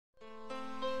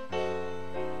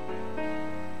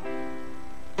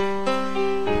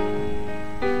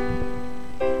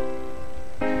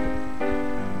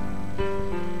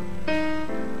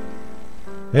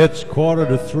It's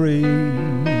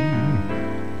 2:45.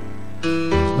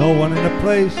 There's no one in the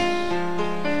place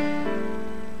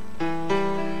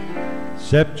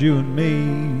except you and me.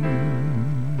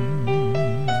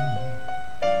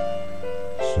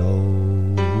 So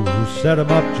set 'em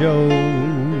up, Joe.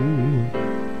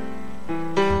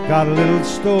 I've got a little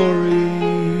story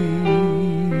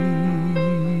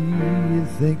you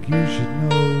think you should know.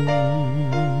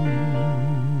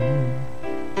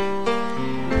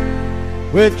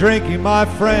 We're drinking, my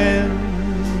friend,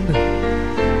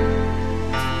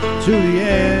 to the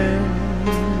end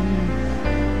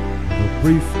of a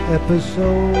brief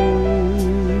episode.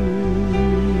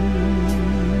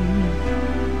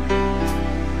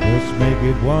 Let's make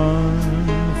it one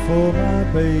for my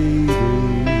baby,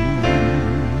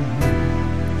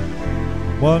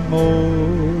 one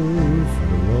more for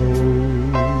the road.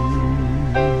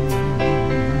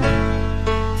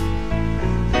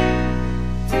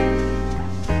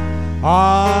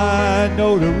 I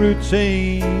know the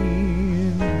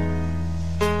routine.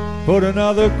 Put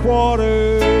another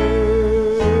quarter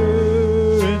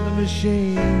in the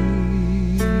machine.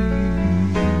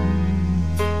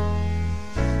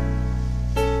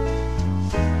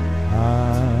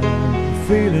 I'm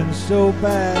feeling so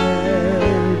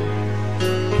bad.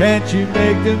 Can't you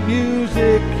make the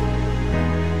music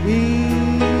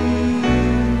easy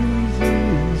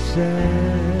and sad?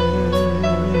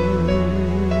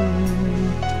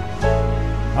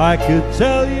 I could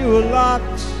tell you a lot,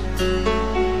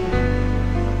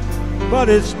 but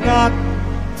it's not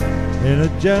in a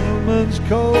gentleman's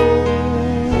code.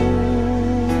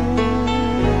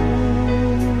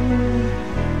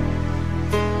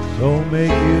 So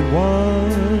make it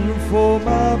one for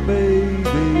my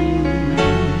baby,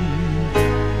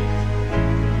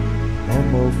 one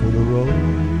more for the road.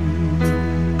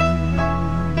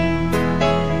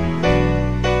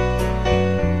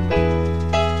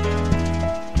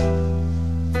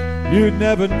 You'd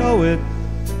never know it,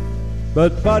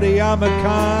 but buddy, I'm a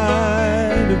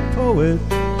kind of poet,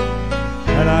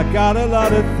 and I got a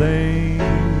lot of things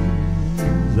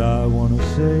I want to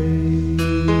say.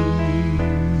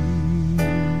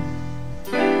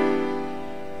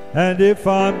 And if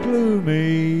I'm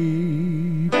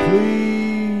gloomy,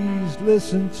 please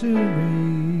listen to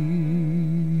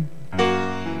me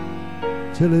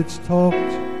till it's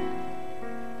talked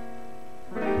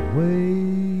away.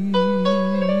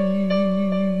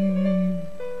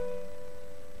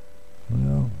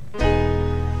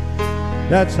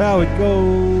 That's how it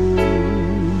goes.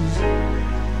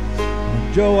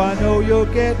 And Joe, I know you're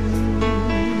getting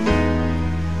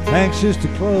anxious to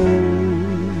close.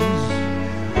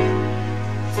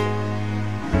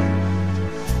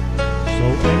 So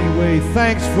anyway,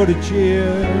 thanks for the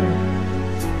cheer.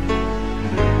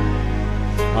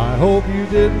 I hope you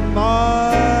didn't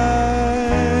mind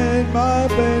my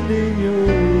bending your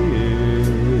ear.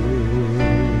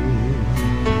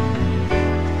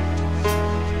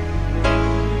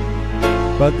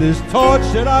 But this torch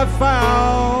that I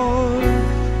found,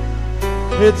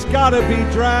 it's gotta be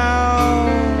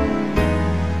drowned.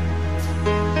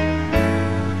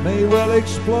 May well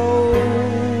explode.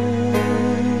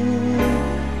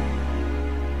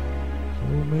 So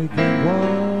make it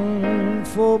one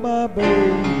for my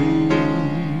baby,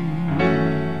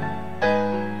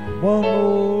 one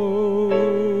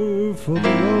more for the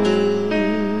road.